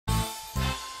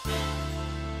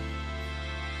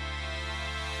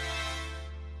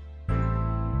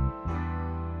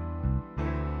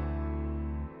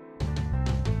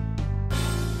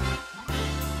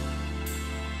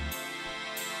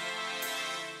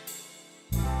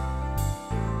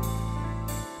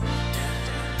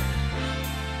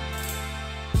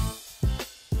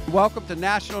Welcome to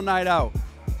National Night Out.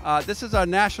 This is our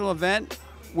national event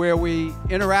where we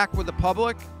interact with the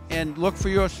public and look for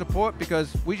your support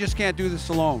because we just can't do this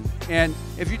alone. And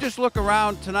if you just look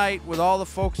around tonight with all the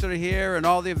folks that are here and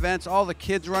all the events, all the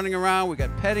kids running around, we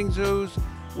got petting zoos,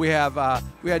 we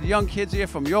had young kids here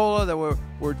from Yola that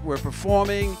were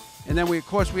performing, and then of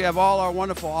course we have all our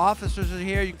wonderful officers in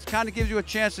here. It kind of gives you a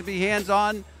chance to be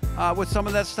hands-on with some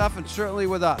of that stuff, and certainly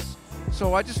with us.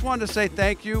 So I just wanted to say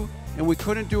thank you, and we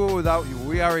couldn't do it without you.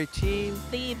 We are a team.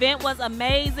 The event was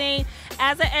amazing.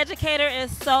 As an educator,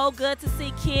 it's so good to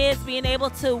see kids being able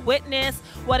to witness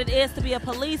what it is to be a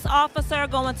police officer,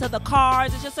 going to the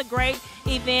cars. It's just a great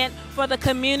event for the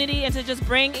community and to just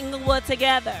bring Inglewood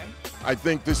together. I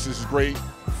think this is great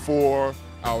for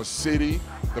our city,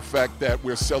 the fact that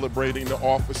we're celebrating the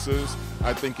officers.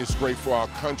 I think it's great for our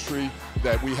country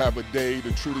that we have a day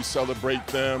to truly celebrate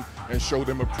them and show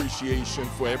them appreciation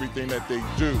for everything that they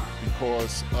do.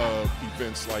 Because of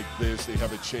events like this, they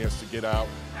have a chance to get out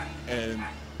and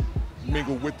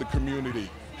mingle with the community,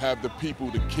 have the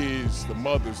people, the kids, the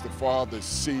mothers, the fathers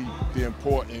see the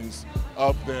importance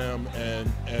of them and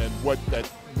what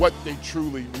they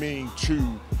truly mean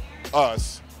to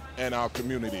us and our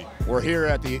community. We're here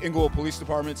at the Inglewood Police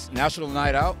Department's National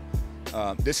Night Out.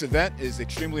 This event is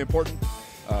extremely important.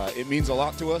 It means a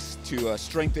lot to us to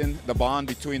strengthen the bond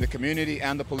between the community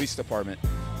and the police department.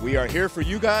 We are here for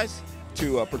you guys,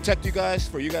 to protect you guys,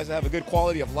 for you guys to have a good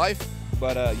quality of life.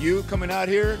 But you coming out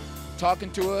here, talking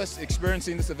to us,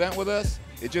 experiencing this event with us,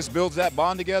 it just builds that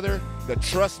bond together, the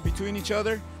trust between each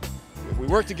other. If we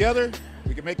work together,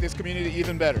 we can make this community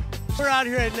even better. We're out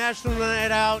here at National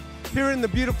Night Out, here in the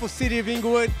beautiful city of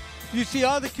Inglewood. You see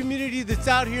all the community that's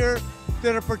out here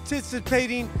that are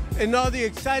participating in all the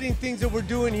exciting things that we're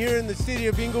doing here in the city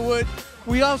of Inglewood.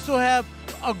 We also have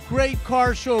a great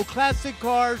car show, classic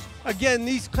cars. Again,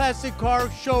 these classic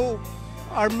car shows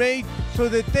are made so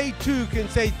that they too can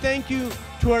say thank you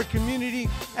to our community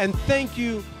and thank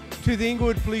you to the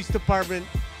Inglewood Police Department.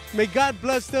 May God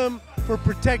bless them for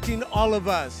protecting all of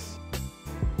us.